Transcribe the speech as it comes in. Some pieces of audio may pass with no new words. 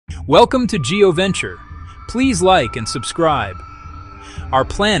Welcome to GeoVenture. Please like and subscribe. Our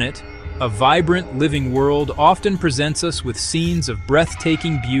planet, a vibrant living world, often presents us with scenes of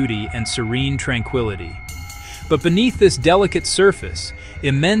breathtaking beauty and serene tranquility. But beneath this delicate surface,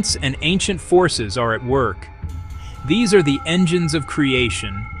 immense and ancient forces are at work. These are the engines of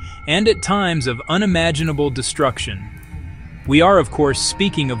creation, and at times of unimaginable destruction. We are, of course,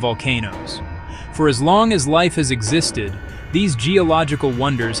 speaking of volcanoes. For as long as life has existed, these geological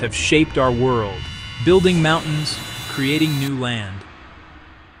wonders have shaped our world, building mountains, creating new land.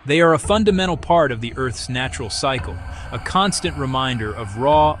 They are a fundamental part of the Earth's natural cycle, a constant reminder of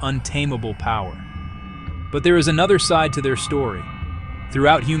raw, untamable power. But there is another side to their story.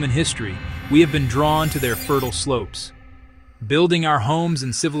 Throughout human history, we have been drawn to their fertile slopes, building our homes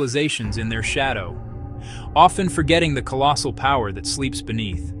and civilizations in their shadow, often forgetting the colossal power that sleeps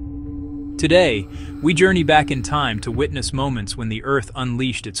beneath. Today, we journey back in time to witness moments when the Earth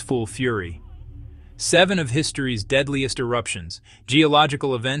unleashed its full fury. 7 of history's deadliest eruptions,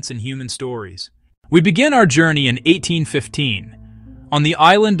 geological events and human stories. We begin our journey in 1815, on the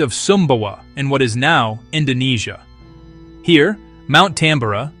island of Sumbawa in what is now Indonesia. Here, Mount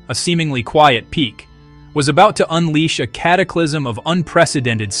Tambora, a seemingly quiet peak, was about to unleash a cataclysm of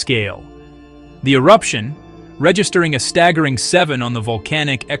unprecedented scale. The eruption, registering a staggering 7 on the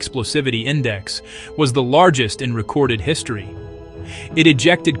Volcanic Explosivity Index, was the largest in recorded history. It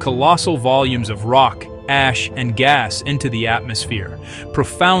ejected colossal volumes of rock, ash, and gas into the atmosphere,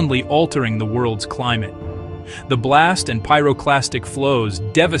 profoundly altering the world's climate. The blast and pyroclastic flows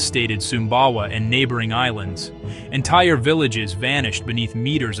devastated Sumbawa and neighboring islands. Entire villages vanished beneath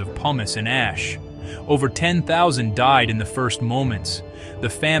meters of pumice and ash. Over 10,000 died in the first moments. The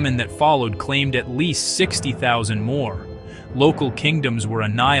famine that followed claimed at least 60,000 more. Local kingdoms were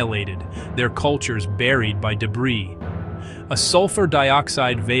annihilated, their cultures buried by debris. A sulfur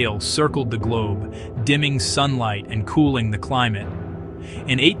dioxide veil circled the globe, dimming sunlight and cooling the climate.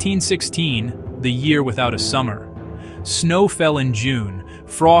 In 1816, the year without a summer, snow fell in June,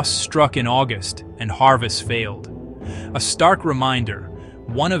 frost struck in August, and harvests failed. A stark reminder: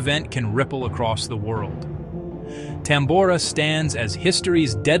 one event can ripple across the world. Tambora stands as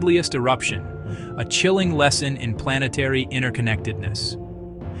history's deadliest eruption, a chilling lesson in planetary interconnectedness.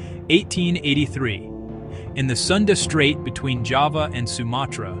 1883. In the Sunda Strait between Java and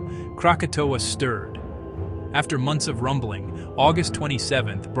Sumatra, Krakatoa stirred. After months of rumbling, August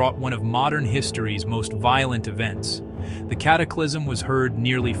 27th brought one of modern history's most violent events. The cataclysm was heard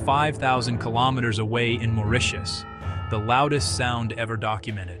nearly 5,000 kilometers away in Mauritius, the loudest sound ever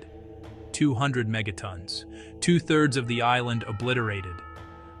documented. 200 megatons, 2/3 of the island obliterated.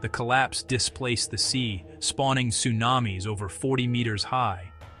 The collapse displaced the sea, spawning tsunamis over 40 meters high.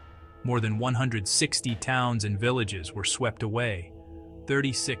 More than 160 towns and villages were swept away,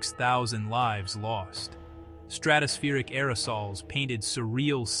 36,000 lives lost. Stratospheric aerosols painted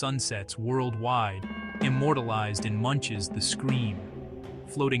surreal sunsets worldwide, immortalized in Munch's The Scream.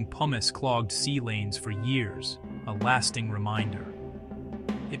 Floating pumice clogged sea lanes for years, a lasting reminder.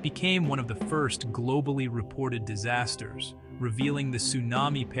 It became one of the first globally reported disasters, revealing the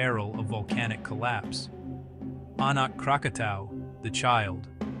tsunami peril of volcanic collapse. Anak Krakatau, the child,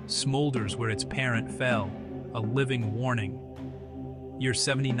 smolders where its parent fell, a living warning. Year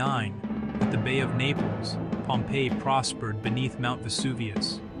 79, at the Bay of Naples, Pompeii prospered beneath Mount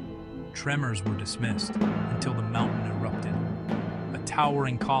Vesuvius. Tremors were dismissed until the mountain erupted. A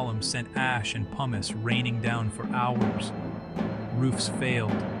towering column sent ash and pumice raining down for hours. Roofs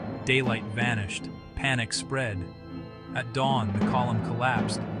failed, daylight vanished, panic spread. At dawn, the column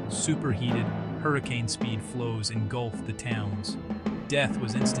collapsed. Superheated, hurricane-speed flows engulfed the towns. Death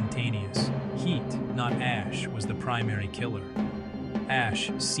was instantaneous. Heat, not ash, was the primary killer. Ash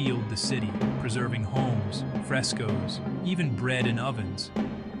sealed the city, preserving homes, frescoes, even bread in ovens.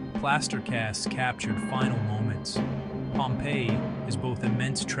 Plaster casts captured final moments. Pompeii is both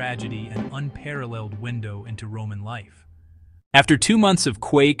immense tragedy and unparalleled window into Roman life. After 2 months of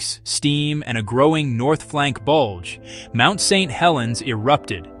quakes, steam, and a growing north flank bulge, Mount St. Helens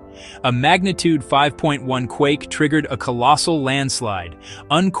erupted. A magnitude 5.1 quake triggered a colossal landslide,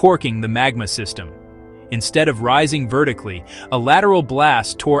 uncorking the magma system. Instead of rising vertically, a lateral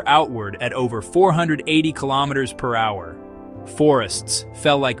blast tore outward at over 480 kilometers per hour. Forests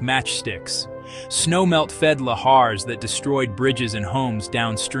fell like matchsticks. Snowmelt fed lahars that destroyed bridges and homes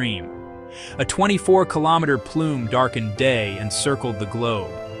downstream. A 24-kilometer plume darkened day and circled the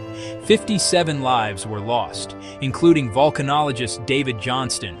globe. 57 lives were lost, including volcanologist David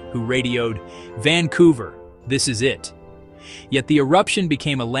Johnston, who radioed, "Vancouver, this is it." Yet the eruption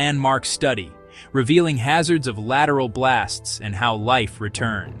became a landmark study, revealing hazards of lateral blasts and how life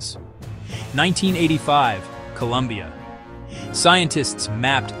returns. 1985, Colombia. Scientists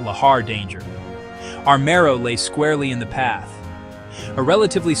mapped lahar danger. Armero lay squarely in the path. A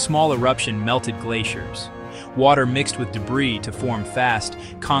relatively small eruption melted glaciers. Water mixed with debris to form fast,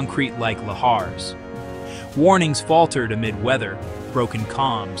 concrete-like lahars. Warnings faltered amid weather, broken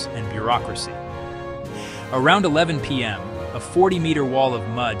comms, and bureaucracy. Around 11 p.m., a 40-meter wall of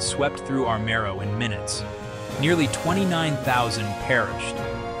mud swept through Armero in minutes. Nearly 29,000 perished.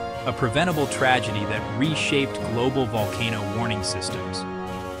 A preventable tragedy that reshaped global volcano warning systems.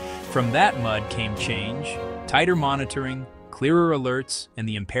 From that mud came change, tighter monitoring, clearer alerts, and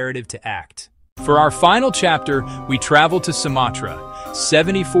the imperative to act. For our final chapter, we travel to Sumatra,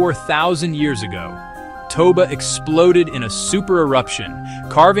 74,000 years ago. Toba exploded in a supereruption,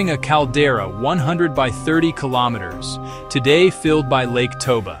 carving a caldera 100 by 30 kilometers, today filled by Lake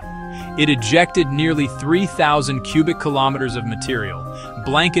Toba. It ejected nearly 3,000 cubic kilometers of material,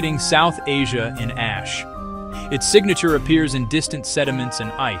 blanketing South Asia in ash. Its signature appears in distant sediments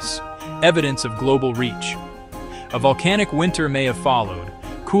and ice, evidence of global reach. A volcanic winter may have followed,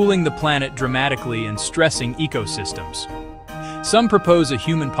 cooling the planet dramatically and stressing ecosystems. Some propose a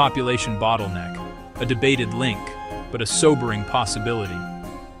human population bottleneck, a debated link, but a sobering possibility.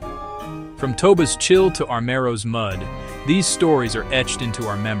 From Toba's chill to Armero's mud, these stories are etched into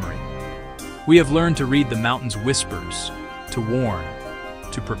our memory. We have learned to read the mountain's whispers, to warn,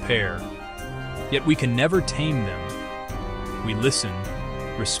 to prepare. Yet we can never tame them. We listen,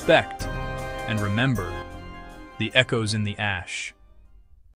 respect, and remember the echoes in the ash.